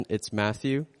It's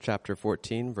Matthew chapter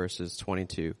 14, verses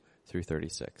 22 through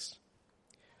 36.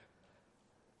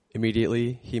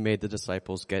 Immediately he made the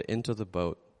disciples get into the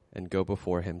boat and go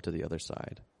before him to the other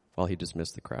side, while he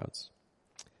dismissed the crowds.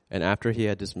 And after he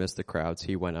had dismissed the crowds,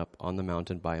 he went up on the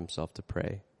mountain by himself to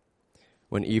pray.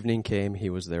 When evening came, he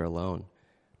was there alone,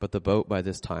 but the boat by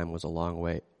this time was a long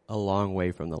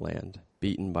way from the land,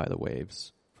 beaten by the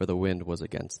waves, for the wind was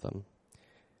against them.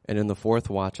 And in the fourth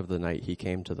watch of the night he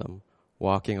came to them,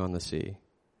 walking on the sea.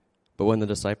 But when the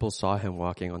disciples saw him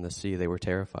walking on the sea, they were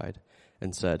terrified,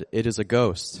 and said, "It is a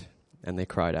ghost," and they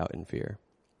cried out in fear.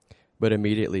 But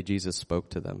immediately Jesus spoke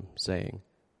to them, saying,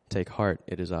 "Take heart,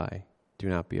 it is I. Do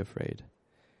not be afraid."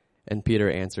 And Peter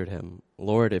answered him,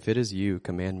 "Lord, if it is you,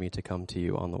 command me to come to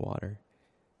you on the water."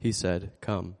 He said,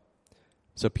 "Come."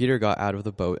 So Peter got out of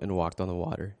the boat and walked on the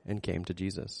water, and came to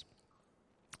Jesus.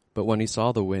 But when he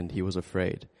saw the wind, he was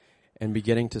afraid, and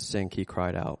beginning to sink, he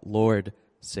cried out, "Lord,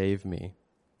 save me."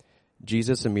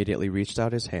 Jesus immediately reached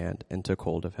out his hand and took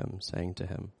hold of him, saying to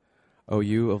him, "O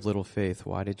you of little faith,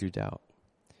 why did you doubt?"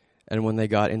 And when they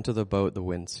got into the boat, the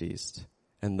wind ceased,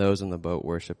 and those in the boat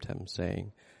worshipped him,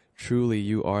 saying, "Truly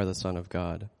you are the Son of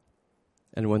God."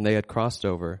 And when they had crossed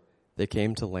over, they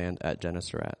came to land at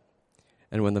Gennesaret.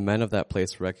 And when the men of that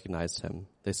place recognized him,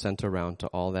 they sent around to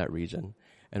all that region,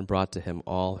 and brought to him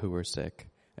all who were sick,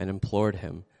 and implored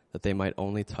him that they might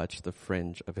only touch the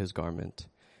fringe of his garment.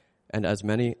 And as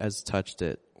many as touched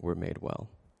it were made well.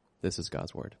 This is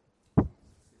God's word.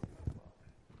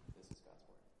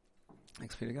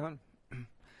 Thanks be to God.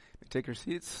 Take your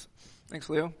seats. Thanks,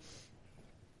 Leo.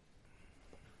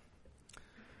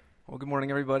 Well, good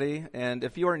morning, everybody. And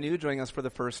if you are new joining us for the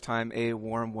first time, a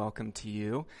warm welcome to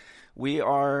you. We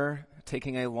are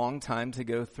taking a long time to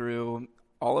go through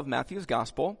all of Matthew's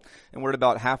gospel, and we're at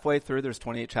about halfway through. There's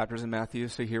 28 chapters in Matthew,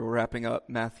 so here we're wrapping up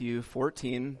Matthew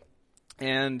 14.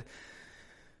 And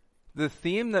the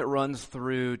theme that runs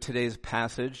through today's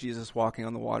passage, Jesus walking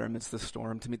on the water amidst the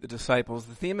storm to meet the disciples,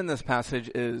 the theme in this passage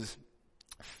is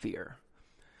fear.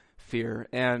 Fear.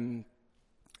 And,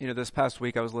 this past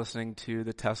week I was listening to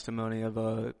the testimony of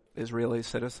a Israeli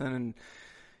citizen,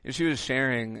 and she was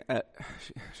sharing,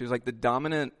 she was like, the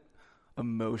dominant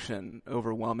emotion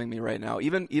overwhelming me right now,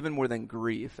 even more than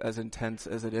grief, as intense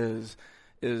as it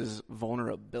is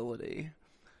vulnerability.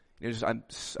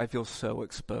 I feel so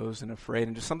exposed and afraid,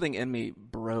 and just something in me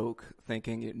broke,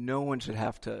 thinking no one should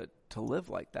have to live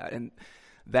like that, and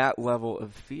that level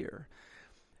of fear.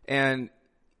 And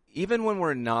even when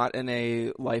we're not in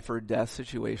a life or death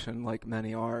situation like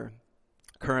many are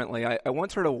currently, I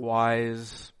once heard a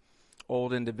wise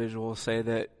old individual say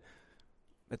that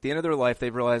at the end of their life,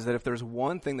 they've realized that if there's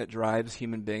one thing that drives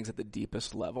human beings at the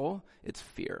deepest level, it's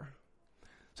fear.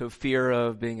 So fear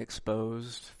of being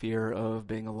exposed, fear of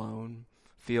being alone,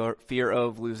 fear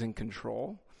of losing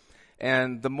control.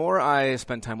 And the more I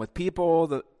spend time with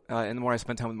people, and the more I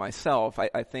spend time with myself,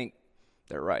 I think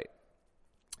they're right.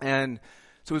 And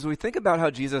so as we think about how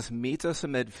Jesus meets us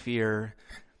amid fear,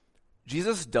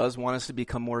 Jesus does want us to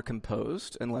become more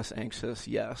composed and less anxious,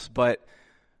 yes. But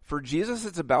for Jesus,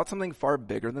 it's about something far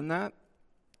bigger than that.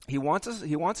 He wants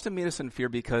to meet us in fear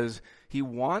because he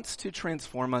wants to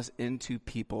transform us into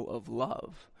people of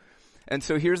love. And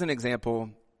so here's an example.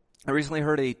 I recently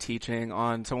heard a teaching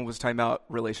on, someone was talking about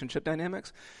relationship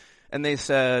dynamics, and they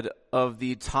said of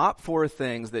the top 4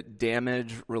 things that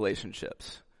damage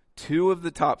relationships, two of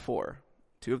the top four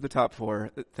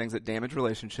things that damage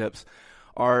relationships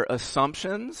are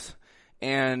assumptions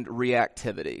and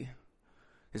reactivity.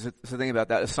 So think about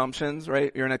that. Assumptions, right?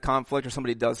 You're in a conflict or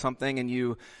somebody does something and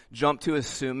you jump to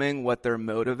assuming what their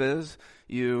motive is.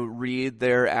 You read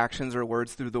their actions or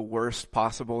words through the worst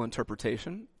possible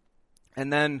interpretation.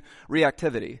 And then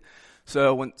reactivity.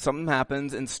 So when something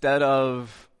happens, instead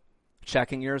of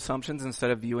checking your assumptions,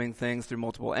 instead of viewing things through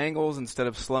multiple angles, instead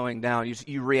of slowing down,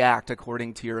 you react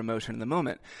according to your emotion in the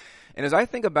moment. And as I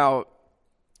think about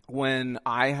when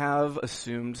I have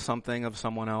assumed something of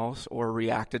someone else or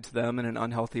reacted to them in an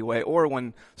unhealthy way, or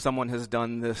when someone has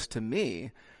done this to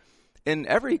me, in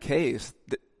every case,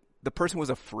 the person was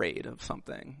afraid of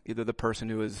something. Either the person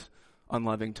who was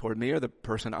unloving toward me or the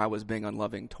person I was being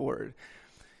unloving toward.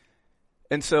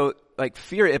 And so,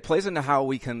 fear, it plays into how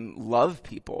we can love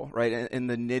people, right, in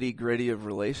the nitty-gritty of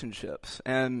relationships.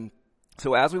 And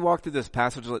so as we walk through this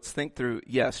passage, let's think through,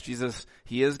 yes, Jesus,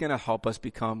 he is going to help us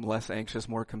become less anxious,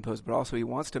 more composed, but also he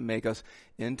wants to make us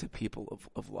into people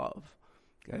of love,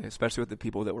 okay, especially with the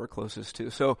people that we're closest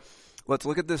to. So let's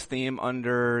look at this theme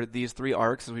under these 3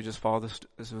 arcs as we just follow this,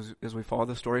 as we follow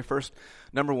the story. First,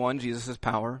 number 1, Jesus'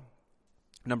 power.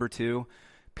 Number 2,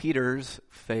 Peter's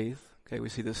faith. Okay, we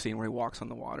see this scene where he walks on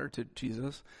the water to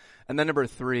Jesus. And then number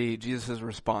 3, Jesus'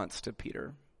 response to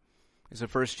Peter. So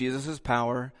first, Jesus'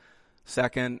 power.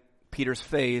 Second, Peter's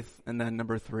faith. And then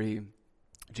number 3,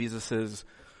 Jesus'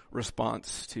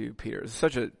 response to Peter. It's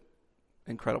such an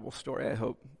incredible story. I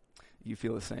hope you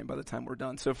feel the same by the time we're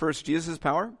done. So first, Jesus'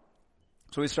 power.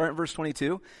 So we start in verse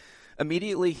 22.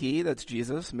 Immediately he, that's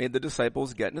Jesus, made the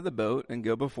disciples get into the boat and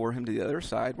go before him to the other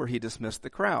side, where he dismissed the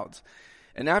crowds.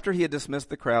 And after he had dismissed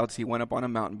the crowds, he went up on a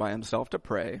mountain by himself to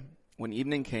pray. When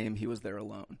evening came, he was there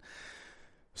alone.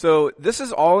 So this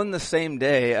is all in the same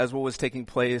day as what was taking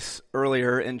place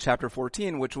earlier in chapter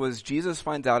 14, which was Jesus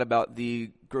finds out about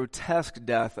the grotesque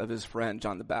death of his friend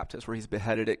John the Baptist, where he's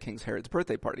beheaded at King Herod's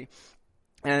birthday party.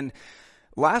 And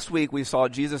last week we saw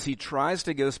Jesus, he tries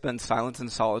to go spend silence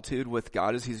and solitude with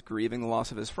God as he's grieving the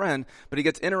loss of his friend, but he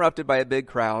gets interrupted by a big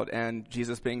crowd, and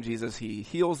Jesus being Jesus, he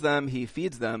heals them, he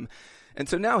feeds them. And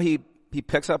so now he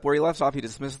picks up where he left off, he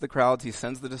dismisses the crowds, he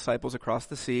sends the disciples across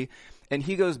the sea, and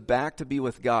he goes back to be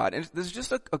with God. And this is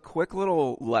just a quick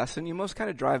little lesson. You most kind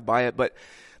of drive by it, but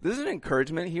this is an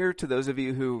encouragement here to those of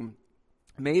you who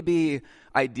may be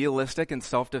idealistic and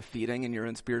self-defeating in your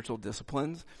own spiritual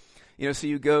disciplines. You know, so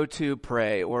you go to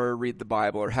pray or read the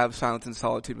Bible or have silence and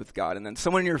solitude with God, and then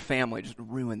someone in your family just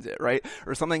ruins it, right?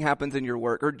 Or something happens in your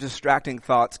work, or distracting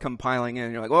thoughts come piling in,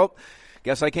 and you're like, well,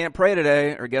 guess I can't pray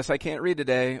today, or guess I can't read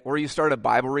today. Or you start a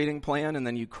Bible reading plan and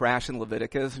then you crash in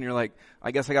Leviticus and you're like, I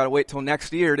guess I gotta wait till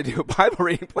next year to do a Bible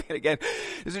reading plan again.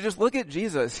 So just look at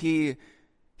Jesus. He's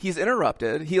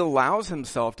interrupted. He allows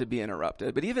himself to be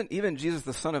interrupted. But even Jesus,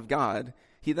 the Son of God,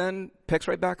 he then picks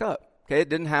right back up. Okay, it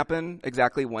didn't happen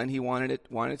exactly when he wanted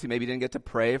to. Maybe he didn't get to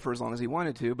pray for as long as he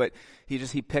wanted to, but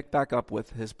he picked back up with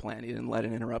his plan. He didn't let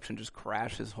an interruption just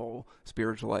crash his whole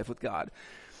spiritual life with God.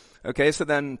 Okay, so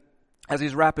then as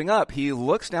he's wrapping up, he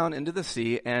looks down into the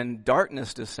sea, and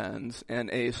darkness descends, and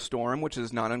a storm, which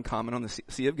is not uncommon on the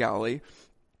Sea of Galilee,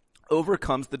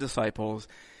 overcomes the disciples,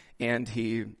 and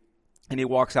he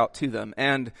walks out to them.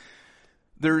 And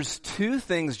there's 2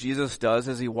 things Jesus does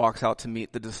as he walks out to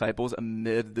meet the disciples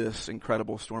amid this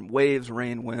incredible storm. Waves,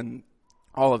 rain, wind,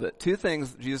 all of it. 2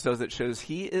 things Jesus does that shows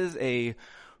he is a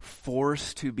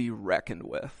force to be reckoned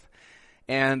with.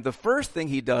 And the first thing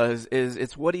he does is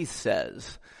it's what he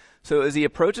says. So as he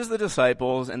approaches the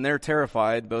disciples, and they're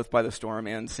terrified both by the storm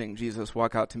and seeing Jesus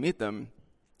walk out to meet them,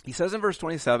 he says in verse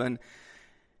 27,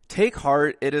 "Take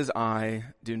heart, it is I,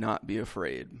 do not be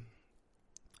afraid."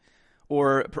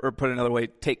 Or put another way,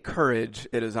 take courage,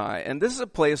 it is I. And this is a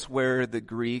place where the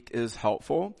Greek is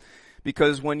helpful,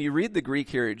 because when you read the Greek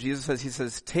here, he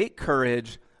says, take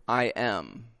courage, I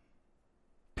am,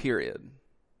 period.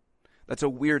 That's a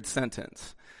weird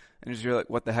sentence. And you're like,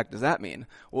 what the heck does that mean?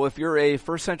 Well, if you're a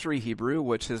first century Hebrew,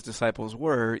 which his disciples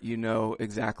were, you know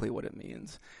exactly what it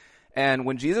means. And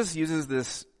when Jesus uses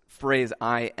this phrase,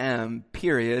 I am,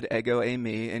 period, ego,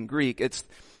 eimi, in Greek, it's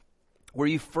where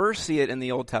you first see it in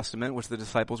the Old Testament, which the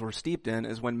disciples were steeped in,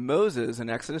 is when Moses, in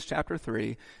Exodus chapter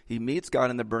 3, he meets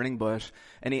God in the burning bush,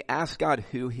 and he asks God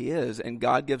who he is, and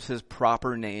God gives his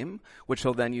proper name, which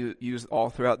he'll then use all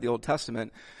throughout the Old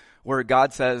Testament, where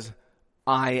God says,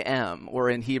 I am, or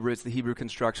in Hebrew, it's the Hebrew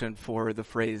construction for the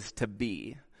phrase to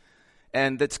be.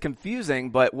 And that's confusing,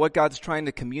 but what God's trying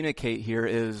to communicate here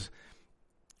is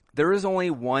there is only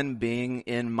one being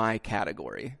in my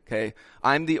category, okay?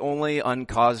 I'm the only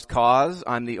uncaused cause.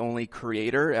 I'm the only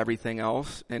creator. Everything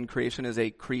else in creation is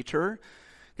a creature.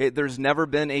 Okay? There's never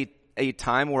been a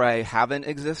time where I haven't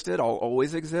existed. I'll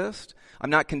always exist. I'm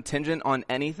not contingent on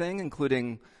anything,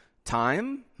 including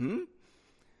time.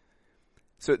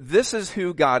 So this is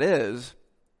who God is.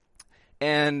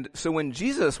 And so when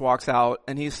Jesus walks out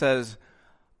and he says,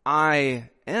 I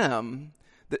am,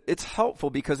 it's helpful,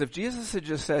 because if Jesus had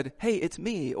just said, hey, it's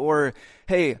me, or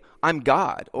hey, I'm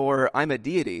God, or I'm a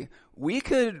deity, we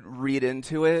could read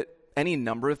into it any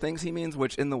number of things he means,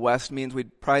 which in the West means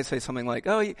we'd probably say something like,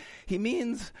 oh, he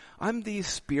means I'm the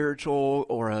spiritual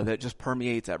aura that just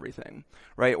permeates everything,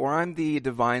 right? Or I'm the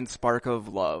divine spark of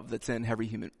love that's in every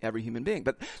human being.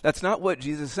 But that's not what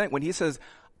Jesus is saying. When he says,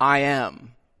 I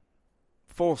am,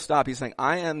 full stop, he's saying,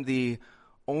 I am the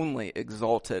only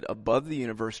exalted, above the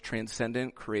universe,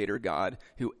 transcendent creator God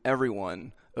who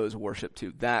everyone owes worship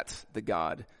to. That's the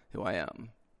God who I am.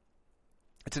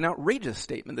 It's an outrageous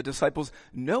statement. The disciples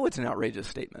know it's an outrageous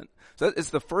statement. So it's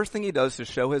the first thing he does to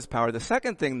show his power. The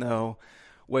second thing, though,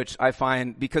 which I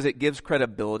find, because it gives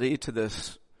credibility to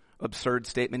this absurd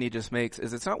statement he just makes,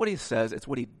 is it's not what he says, it's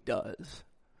what he does.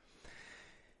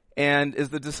 And as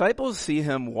the disciples see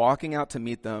him walking out to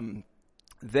meet them,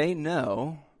 they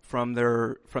know from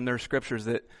their scriptures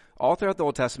that all throughout the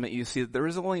Old Testament you see that there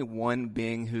is only one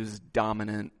being who's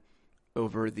dominant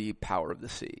over the power of the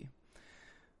sea,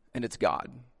 and it's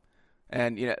God.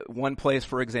 And one place,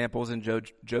 for example, is in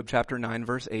Job chapter 9,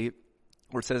 verse 8,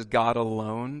 where it says, God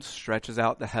alone stretches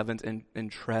out the heavens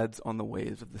and treads on the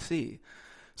waves of the sea.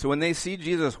 So when they see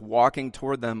Jesus walking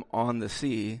toward them on the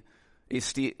sea, a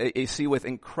sea with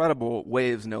incredible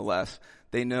waves, no less,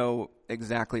 they know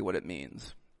exactly what it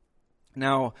means.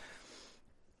 Now,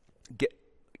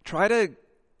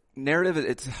 narrative,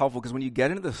 it's helpful because when you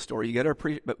get into the story, you get a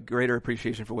greater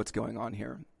appreciation for what's going on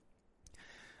here.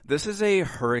 This is a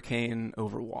hurricane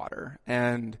over water,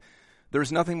 and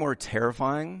there's nothing more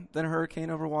terrifying than a hurricane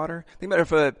over water. Think about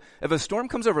it, if a storm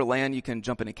comes over land, you can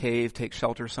jump in a cave, take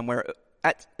shelter somewhere.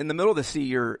 In the middle of the sea,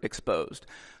 you're exposed.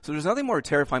 So there's nothing more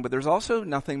terrifying, but there's also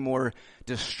nothing more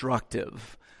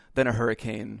destructive than a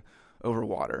hurricane over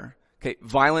water. Okay,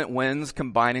 violent winds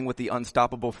combining with the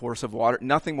unstoppable force of water,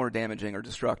 nothing more damaging or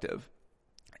destructive.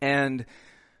 And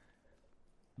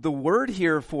the word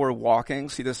here for walking,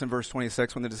 see this in verse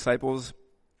 26, when the disciples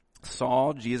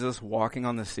saw Jesus walking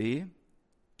on the sea,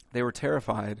 they were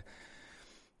terrified.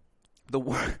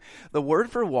 The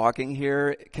word for walking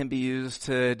here can be used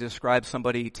to describe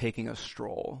somebody taking a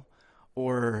stroll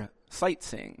or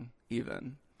sightseeing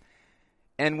even.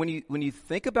 And when you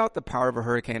think about the power of a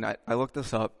hurricane, I looked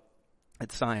this up,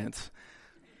 it's science.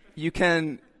 You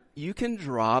can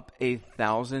drop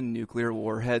 1,000 nuclear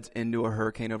warheads into a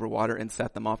hurricane over water and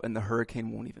set them off, and the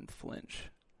hurricane won't even flinch.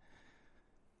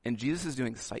 And Jesus is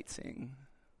doing sightseeing.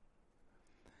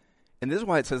 And this is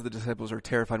why it says the disciples are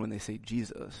terrified when they see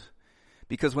Jesus.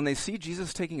 Because when they see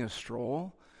Jesus taking a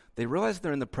stroll, they realize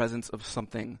they're in the presence of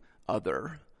something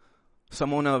other.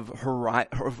 Someone of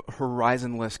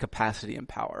horizonless capacity and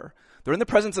power. They're in the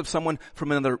presence of someone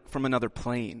from another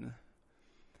plane.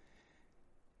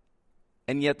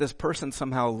 And yet this person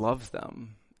somehow loves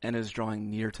them and is drawing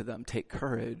near to them. Take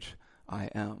courage, I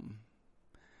am.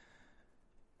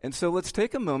 And so let's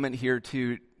take a moment here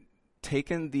to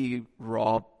take in the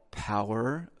raw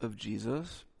power of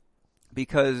Jesus.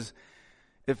 Because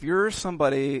if you're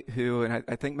somebody who, and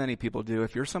I think many people do,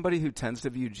 if you're somebody who tends to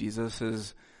view Jesus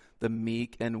as the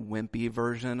meek and wimpy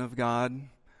version of God,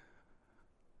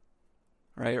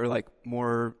 right? Or like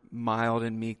more mild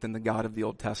and meek than the God of the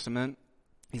Old Testament.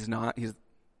 He's not. He's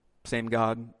same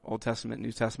God, Old Testament,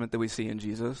 New Testament, that we see in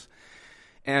Jesus.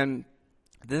 And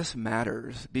this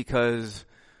matters because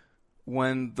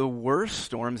when the worst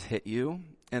storms hit you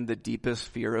and the deepest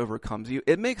fear overcomes you,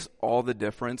 it makes all the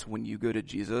difference when you go to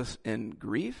Jesus in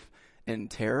grief, in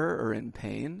terror, or in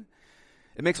pain.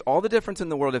 It makes all the difference in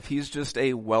the world if he's just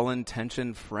a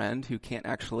well-intentioned friend who can't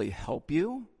actually help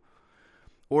you,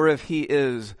 or if he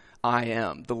is, I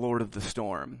am, the Lord of the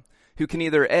storm, who can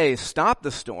either A, stop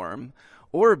the storm,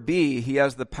 or B, he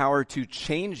has the power to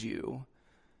change you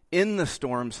in the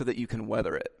storm so that you can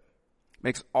weather it.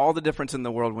 Makes all the difference in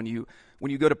the world when you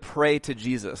go to pray to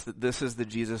Jesus, that this is the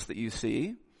Jesus that you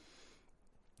see.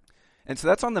 And so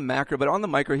that's on the macro, but on the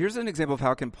micro, here's an example of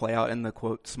how it can play out in the,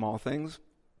 quote, small things.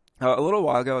 A little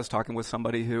while ago, I was talking with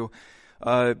somebody who,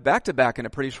 back to back in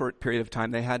a pretty short period of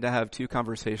time, they had to have two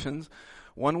conversations.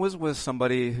 One was with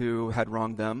somebody who had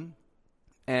wronged them,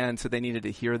 and so they needed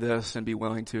to hear this and be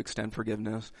willing to extend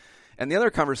forgiveness. And the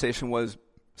other conversation was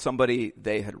somebody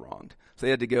they had wronged. So they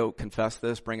had to go confess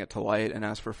this, bring it to light, and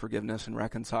ask for forgiveness and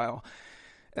reconcile.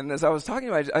 And as I was talking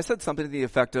about it, I said something to the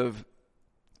effect of,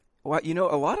 well,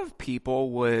 a lot of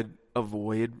people would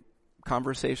avoid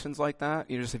conversations like that.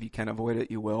 Just if you can avoid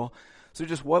it, you will. So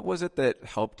just what was it that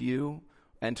helped you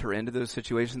enter into those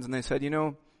situations? And they said,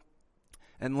 in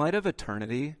light of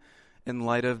eternity, in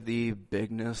light of the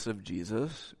bigness of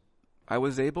Jesus, I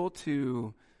was able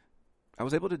to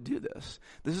do this.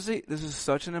 This is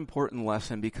such an important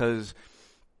lesson because,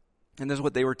 and this is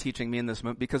what they were teaching me in this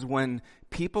moment, because when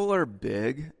people are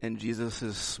big and Jesus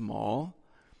is small,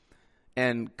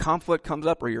 and conflict comes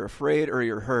up, or you're afraid, or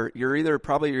you're hurt, you're either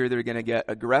going to get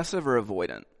aggressive or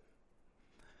avoidant,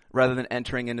 rather than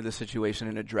entering into the situation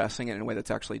and addressing it in a way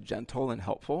that's actually gentle and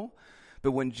helpful.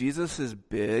 But when Jesus is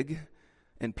big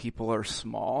and people are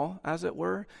small, as it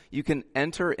were, you can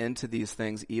enter into these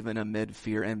things even amid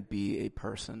fear and be a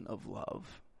person of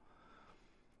love.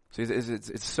 So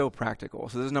it's so practical.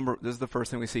 So this is the first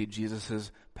thing we see,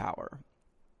 Jesus' power.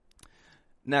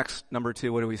 Next, number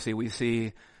two, what do we see? We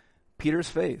see Peter's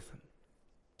faith.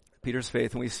 Peter's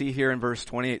faith. And we see here in verse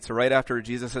 28, so right after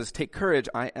Jesus says, "Take courage,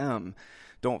 I am.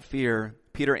 Don't fear."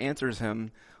 Peter answers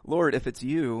him, "Lord, if it's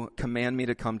you, command me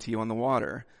to come to you on the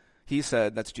water." He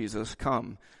said, that's Jesus,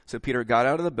 "Come." So Peter got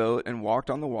out of the boat and walked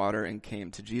on the water and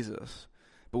came to Jesus.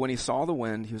 But when he saw the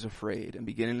wind, he was afraid, and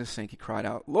beginning to sink, he cried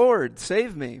out, "Lord,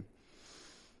 save me."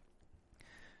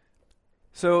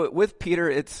 So with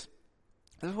Peter, this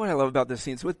is what I love about this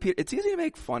scene. So with Peter, it's easy to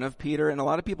make fun of Peter, and a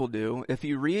lot of people do. If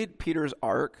you read Peter's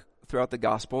arc throughout the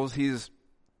Gospels, he's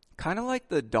kind of like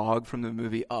the dog from the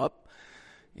movie Up.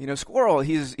 Squirrel,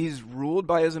 he's ruled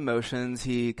by his emotions.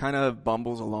 He kind of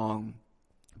bumbles along.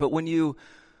 But when you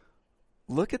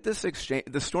look at this exchange,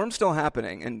 the storm's still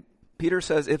happening, and Peter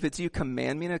says, "If it's you,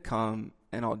 command me to come,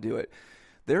 and I'll do it."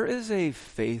 There is a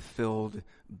faith-filled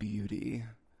beauty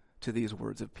to these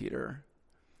words of Peter.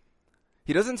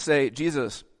 He doesn't say,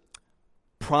 "Jesus,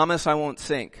 promise I won't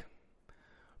sink.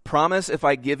 Promise if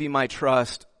I give you my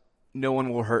trust, no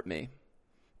one will hurt me.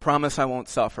 Promise I won't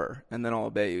suffer, and then I'll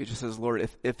obey you." He just says, "Lord,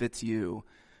 if it's you,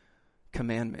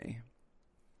 command me."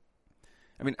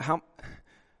 I mean,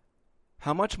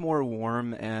 how much more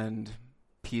warm and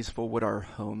peaceful would our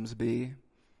homes be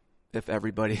if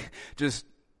everybody just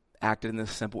acted in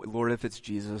this simple, "Lord, if it's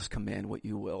Jesus, command what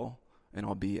you will, and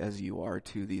I'll be as you are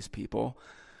to these people."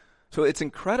 So it's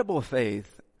incredible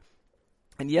faith.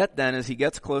 And yet then, as he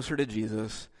gets closer to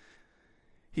Jesus,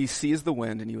 he sees the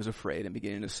wind and he was afraid, and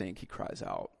beginning to sink, he cries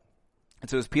out. And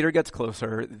so as Peter gets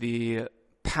closer, the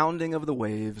pounding of the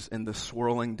waves and the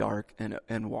swirling dark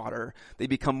and water, they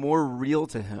become more real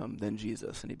to him than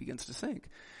Jesus, and he begins to sink.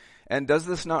 And does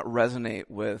this not resonate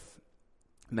with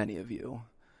many of you?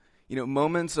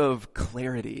 Moments of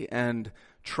clarity and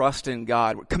trust in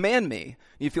God. Command me.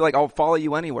 You feel like, I'll follow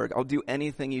you anywhere. I'll do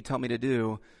anything you tell me to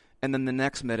do. And then the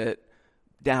next minute,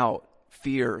 doubt,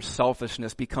 fear,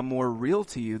 selfishness become more real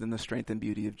to you than the strength and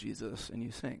beauty of Jesus, and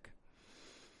you sink.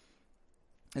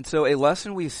 And so a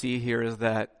lesson we see here is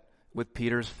that with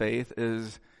Peter's faith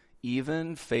is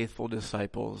even faithful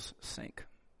disciples sink.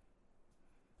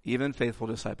 Even faithful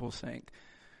disciples sink.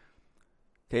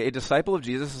 Okay, a disciple of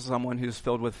Jesus is someone who's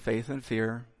filled with faith and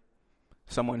fear,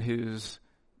 someone who's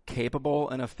capable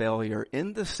and a failure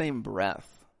in the same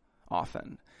breath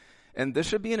often. And this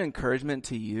should be an encouragement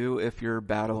to you if you're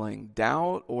battling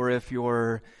doubt, or if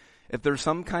there's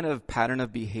some kind of pattern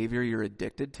of behavior you're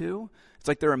addicted to. It's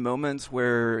like there are moments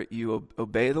where you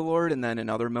obey the Lord, and then in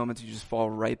other moments you just fall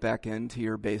right back into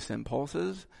your base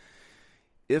impulses.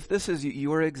 If this is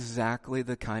you are exactly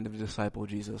the kind of disciple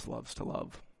Jesus loves to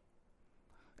love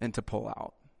and to pull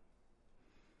out.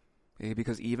 Okay,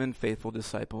 because even faithful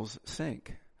disciples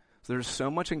sink. So there's so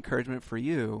much encouragement for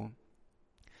you.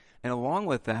 And along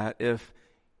with that, if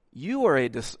you are a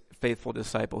faithful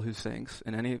disciple who sinks,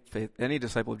 and any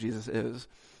disciple of Jesus is,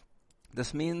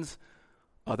 this means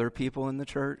other people in the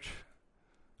church,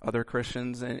 other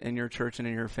Christians in your church and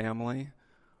in your family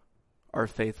are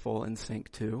faithful and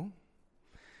sink too.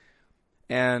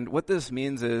 And what this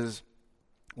means is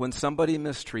when somebody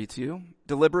mistreats you,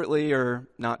 deliberately or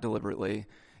not deliberately,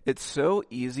 it's so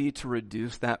easy to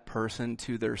reduce that person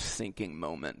to their sinking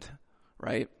moment,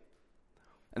 right?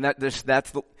 And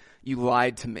you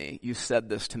lied to me, you said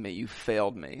this to me, you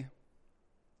failed me.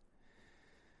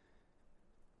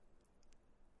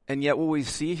 And yet what we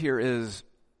see here is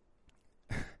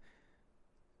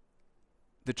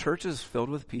the church is filled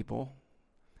with people,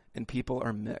 and people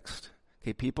are mixed.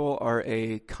 Okay, people are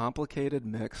a complicated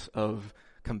mix of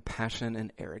compassion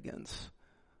and arrogance,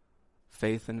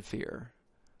 faith and fear,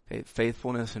 okay,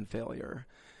 faithfulness and failure.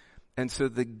 And so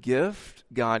the gift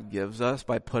God gives us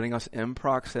by putting us in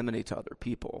proximity to other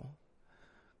people,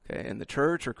 okay, in the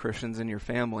church or Christians in your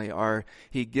family,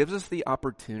 He gives us the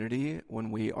opportunity when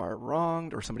we are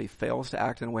wronged or somebody fails to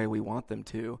act in a way we want them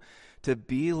to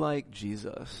be like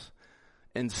Jesus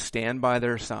and stand by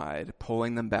their side,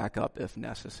 pulling them back up if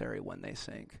necessary when they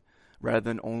sink, rather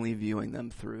than only viewing them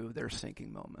through their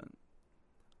sinking moment.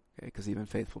 Okay, because even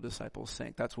faithful disciples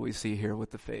sink. That's what we see here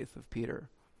with the faith of Peter.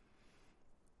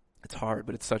 It's hard,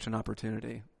 but it's such an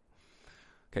opportunity.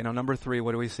 Okay, now number 3,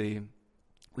 what do we see?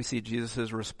 We see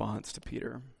Jesus' response to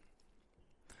Peter.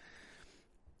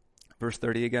 Verse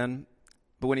 30 again.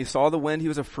 But when he saw the wind, he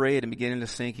was afraid, and beginning to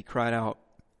sink, he cried out,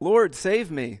 "Lord,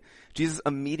 save me." Jesus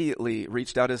immediately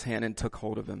reached out his hand and took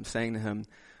hold of him, saying to him,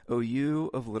 "O you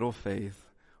of little faith,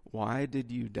 why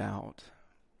did you doubt?"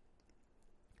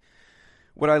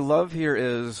 What I love here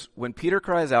is when Peter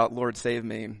cries out, "Lord, save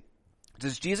me,"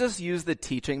 does Jesus use the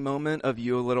teaching moment of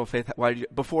you of little faith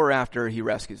before or after he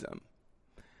rescues him?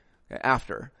 Okay,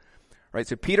 after. Right?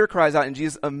 So Peter cries out and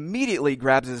Jesus immediately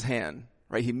grabs his hand.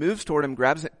 Right? He moves toward him,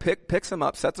 grabs it, picks him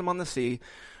up, sets him on the sea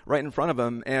right in front of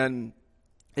him, and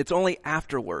it's only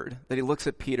afterward that he looks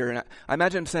at Peter, and I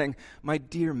imagine him saying, "My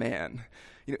dear man,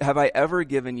 have I ever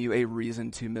given you a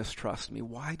reason to mistrust me?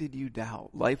 Why did you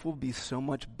doubt? Life will be so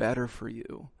much better for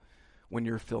you when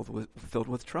you're filled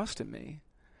with trust in me."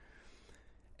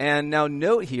 And now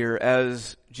note here,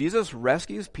 as Jesus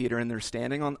rescues Peter and they're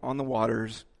standing on the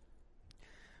waters,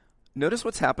 notice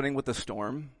what's happening with the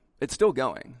storm. It's still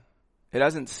going. It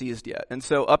hasn't ceased yet. And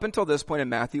so up until this point in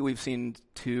Matthew, we've seen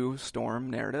two storm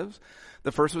narratives.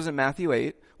 The first was in Matthew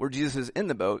 8, where Jesus is in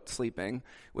the boat sleeping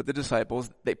with the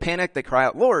disciples. They panic, they cry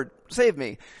out, "Lord, save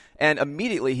me." And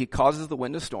immediately he causes the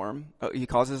wind to storm. He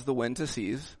causes the wind to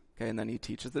cease. Okay, and then he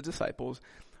teaches the disciples.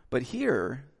 But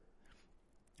here,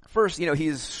 first,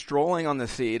 he's strolling on the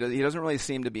sea. He doesn't really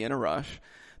seem to be in a rush.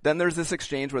 Then there's this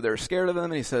exchange where they're scared of him,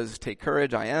 and he says, "Take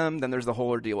courage, I am." Then there's the whole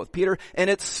ordeal with Peter, and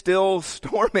it's still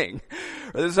storming.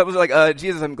 The disciples are like,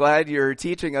 "Jesus, I'm glad you're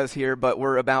teaching us here, but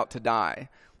we're about to die."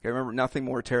 Okay, remember, nothing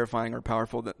more terrifying or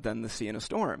powerful than the sea in a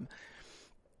storm.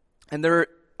 And there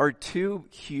are two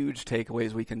huge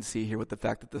takeaways we can see here with the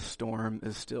fact that the storm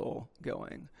is still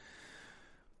going.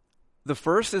 The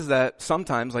first is that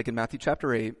sometimes, like in Matthew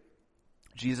chapter 8,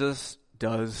 Jesus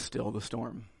does still the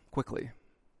storm quickly.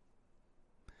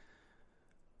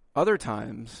 Other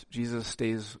times, Jesus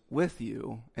stays with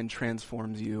you and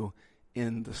transforms you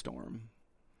in the storm,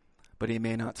 but he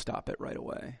may not stop it right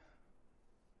away.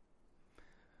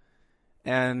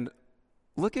 And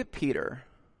look at Peter.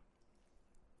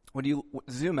 When you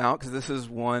zoom out, because this is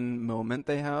one moment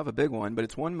they have, a big one, but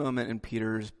it's one moment in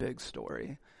Peter's big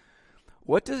story.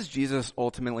 What does Jesus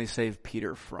ultimately save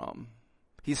Peter from?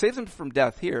 He saves him from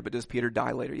death here, but does Peter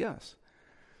die later? Yes.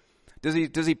 Does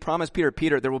he promise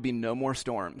Peter, there will be no more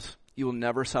storms. You will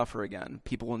never suffer again.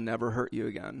 People will never hurt you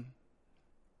again.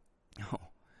 No.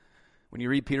 When you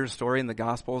read Peter's story in the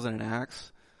Gospels and in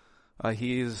Acts,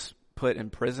 he's put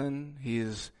in prison.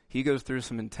 He goes through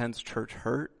some intense church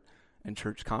hurt and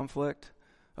church conflict.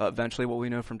 Eventually, what we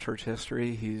know from church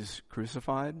history, he's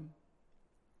crucified.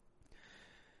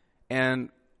 And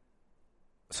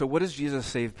so what does Jesus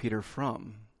save Peter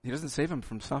from? He doesn't save him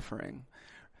from suffering.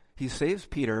 He saves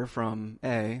Peter from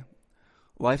A,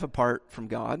 life apart from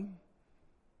God,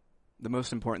 the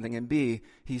most important thing, and B,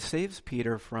 he saves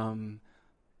Peter from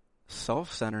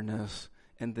self-centeredness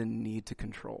and the need to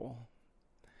control.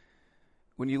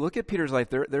 When you look at Peter's life,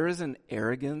 there is an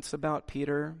arrogance about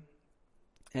Peter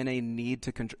and a need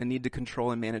to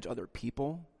control and manage other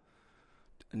people,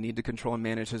 a need to control and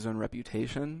manage his own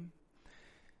reputation.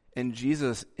 And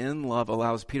Jesus, in love,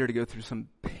 allows Peter to go through some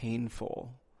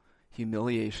painful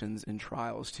humiliations and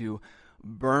trials to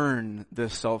burn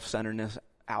this self-centeredness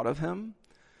out of him,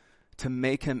 to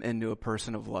make him into a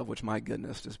person of love, which, my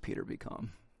goodness, does Peter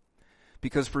become.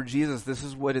 Because for Jesus, this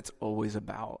is what it's always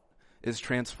about, is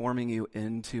transforming you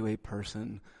into a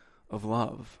person of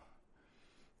love.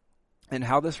 And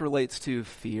how this relates to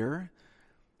fear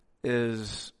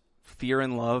is fear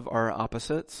and love are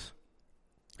opposites.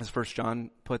 As 1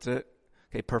 John puts it,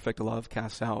 okay, perfect love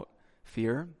casts out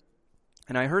fear.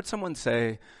 And I heard someone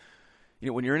say,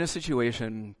 when you're in a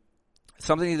situation,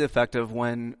 something to the effect of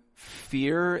when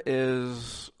fear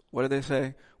is, what do they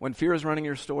say? When fear is running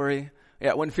your story,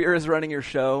 when fear is running your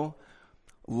show,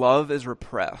 love is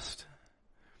repressed.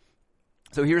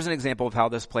 So here's an example of how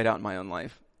this played out in my own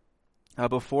life.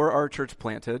 Before our church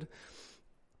planted,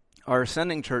 our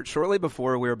sending church, shortly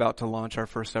before we were about to launch our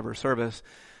first ever service,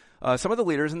 some of the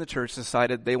leaders in the church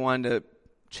decided they wanted to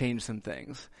change some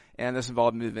things. And this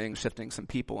involved shifting some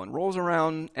people and roles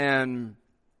around. And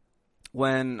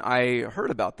when I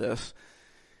heard about this,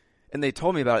 and they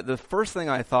told me about it, the first thing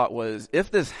I thought was,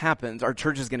 if this happens, our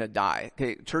church is going to die.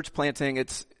 Okay, church planting,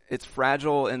 it's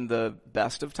fragile in the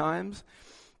best of times.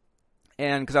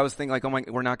 And because I was thinking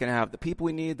we're not going to have the people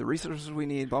we need, the resources we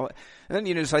need, blah, blah. And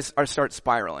then, I start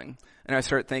spiraling. And I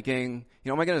start thinking,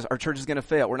 oh my goodness, our church is going to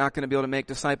fail. We're not going to be able to make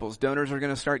disciples. Donors are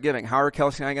going to start giving. How are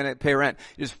Kelsey and I going to pay rent?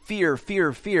 Just fear,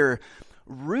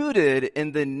 rooted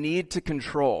in the need to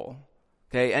control.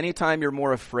 Okay, anytime you're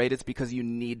more afraid, it's because you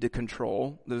need to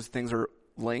control. Those things are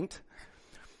linked.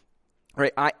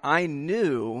 Right? I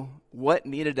knew what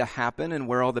needed to happen and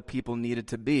where all the people needed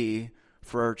to be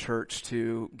for our church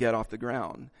to get off the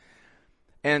ground.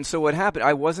 And so what happened,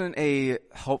 I wasn't a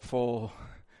helpful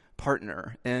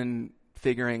partner in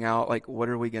figuring out, what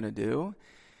are we going to do?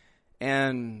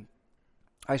 And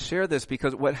I share this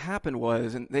because what happened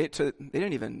was, and they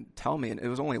didn't even tell me, and it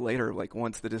was only later,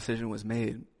 once the decision was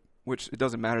made, which it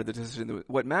doesn't matter the decision.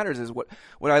 What matters is what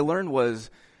I learned was,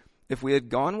 if we had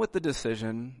gone with the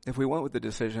decision, if we went with the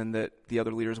decision that the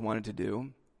other leaders wanted to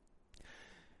do,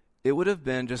 it would have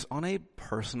been, just on a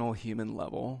personal human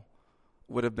level,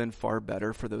 would have been far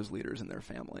better for those leaders and their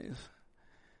families.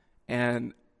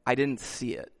 And I didn't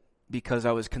see it because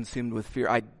I was consumed with fear.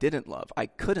 I didn't love. I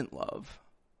couldn't love.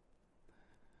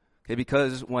 Okay,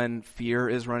 because when fear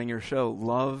is running your show,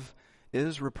 love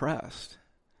is repressed.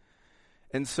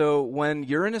 And so when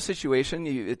you're in a situation,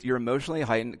 you're emotionally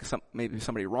heightened, maybe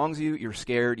somebody wrongs you, you're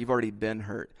scared, you've already been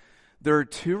hurt. There are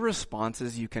two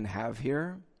responses you can have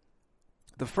here.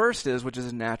 The first is, which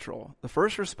is natural, the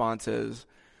first response is,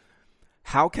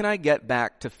 how can I get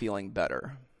back to feeling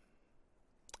better?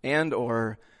 And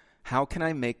or, how can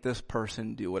I make this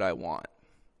person do what I want?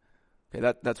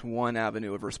 Okay, that's one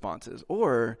avenue of responses.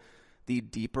 Or the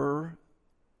deeper,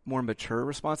 more mature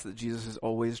response that Jesus is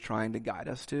always trying to guide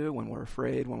us to when we're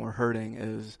afraid, when we're hurting,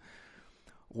 is,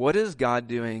 what is God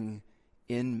doing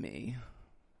in me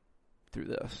through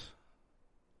this?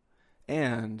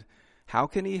 And how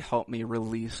can he help me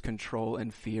release control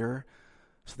and fear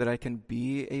so that I can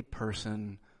be a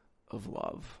person of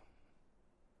love?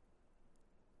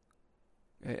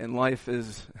 And life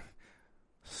is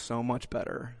so much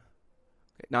better.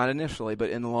 Not initially, but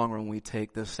in the long run, we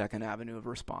take this second avenue of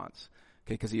response.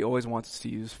 Okay, because he always wants us to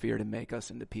use fear to make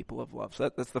us into people of love. So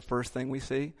that's the first thing we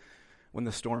see when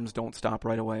the storms don't stop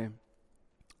right away.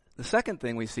 The second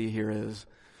thing we see here is,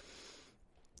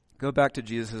 go back to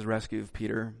Jesus' rescue of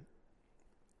Peter.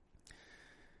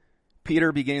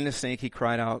 Peter, beginning to sink, he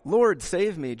cried out, "Lord,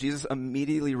 save me." Jesus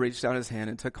immediately reached out his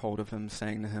hand and took hold of him,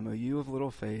 saying to him, "O you of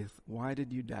little faith, why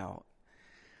did you doubt?"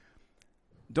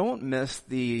 Don't miss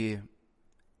the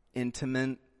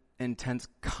intimate, intense,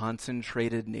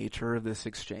 concentrated nature of this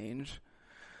exchange.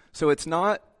 So it's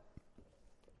not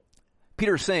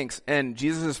Peter sinks and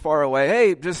Jesus is far away.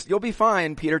 "Hey, just, you'll be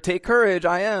fine, Peter. Take courage.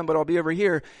 I am, but I'll be over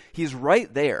here." He's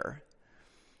right there.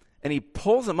 And he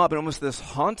pulls him up in almost this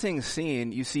haunting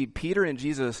scene. You see Peter and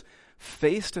Jesus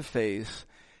face to face,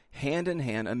 hand in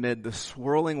hand, amid the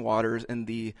swirling waters and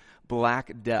the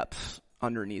black depths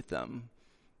underneath them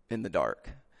in the dark.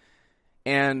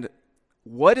 And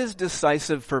what is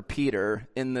decisive for Peter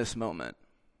in this moment?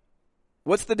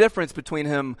 What's the difference between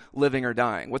him living or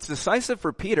dying? What's decisive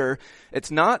for Peter, it's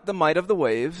not the might of the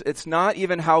waves. It's not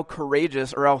even how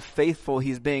courageous or how faithful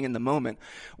he's being in the moment.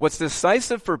 What's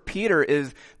decisive for Peter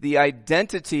is the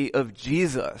identity of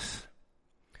Jesus.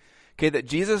 Okay, that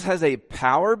Jesus has a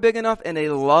power big enough and a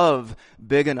love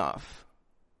big enough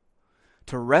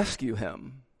to rescue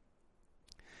him.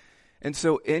 And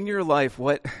so in your life,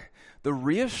 the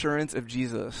reassurance of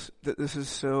Jesus, this is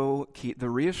so key. The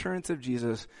reassurance of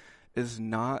Jesus is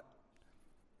not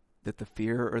that the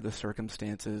fear or the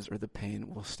circumstances or the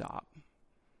pain will stop.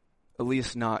 At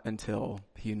least not until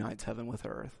he unites heaven with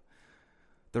earth.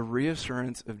 The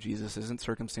reassurance of Jesus isn't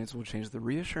circumstances will change. The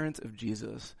reassurance of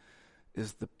Jesus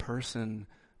is the person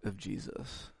of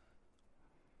Jesus,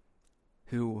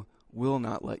 who will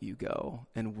not let you go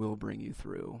and will bring you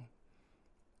through.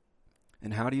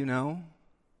 And how do you know?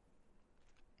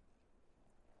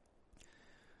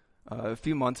 A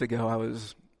few months ago, I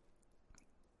was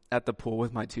at the pool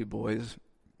with my two boys.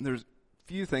 There's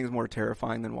few things more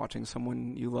terrifying than watching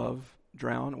someone you love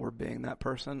drown or being that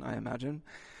person, I imagine.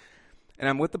 And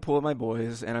I'm with the pool with my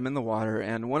boys, and I'm in the water,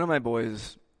 and one of my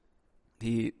boys,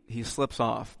 he slips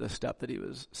off the step that he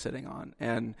was sitting on.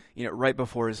 And, right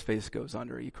before his face goes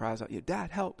under, he cries out,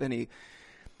 "Dad, help." And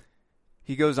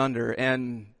he goes under.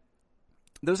 And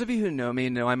those of you who know me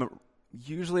know I'm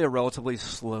usually a relatively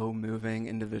slow-moving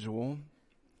individual.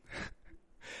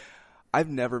 I've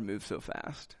never moved so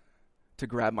fast to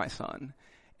grab my son.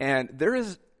 And there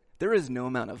is no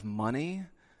amount of money,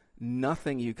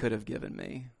 nothing you could have given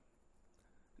me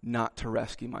not to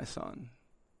rescue my son.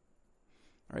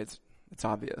 All right, it's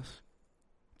obvious.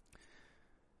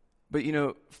 But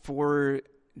for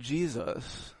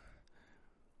Jesus,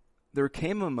 there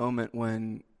came a moment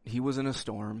when he was in a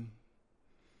storm.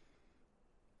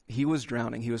 He was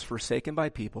drowning. He was forsaken by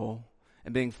people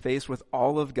and being faced with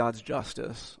all of God's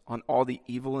justice on all the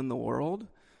evil in the world,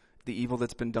 the evil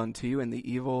that's been done to you and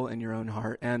the evil in your own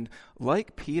heart. And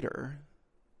like Peter,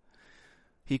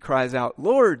 he cries out,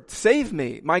 "Lord, save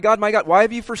me. My God, why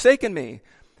have you forsaken me?"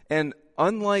 And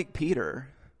unlike Peter,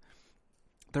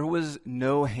 there was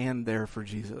no hand there for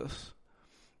Jesus.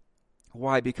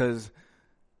 Why? Because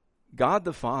God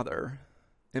the Father,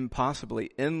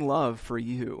 impossibly in love for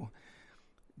you,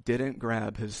 didn't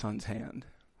grab his son's hand.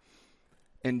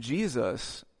 And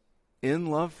Jesus, in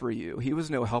love for you, he was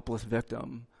no helpless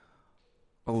victim,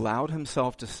 allowed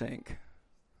himself to sink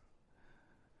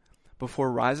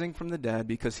before rising from the dead,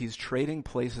 because he's trading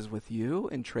places with you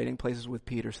and trading places with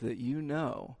Peter so that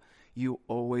you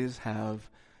always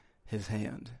have his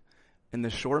hand. And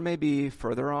the shore may be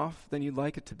further off than you'd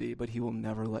like it to be, but he will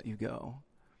never let you go.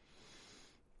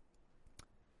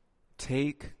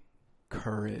 Take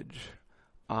courage.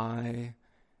 I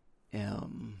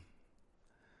am.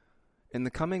 In the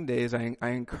coming days, I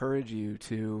encourage you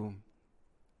to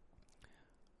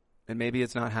And maybe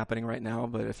it's not happening right now,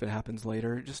 but if it happens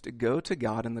later, just go to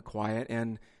God in the quiet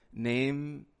and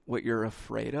name what you're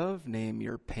afraid of, name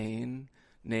your pain,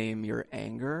 name your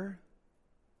anger,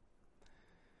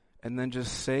 and then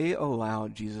just say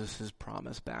aloud Jesus'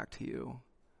 promise back to you.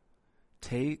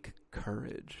 Take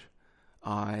courage.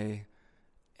 I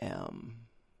am.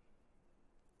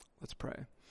 Let's pray.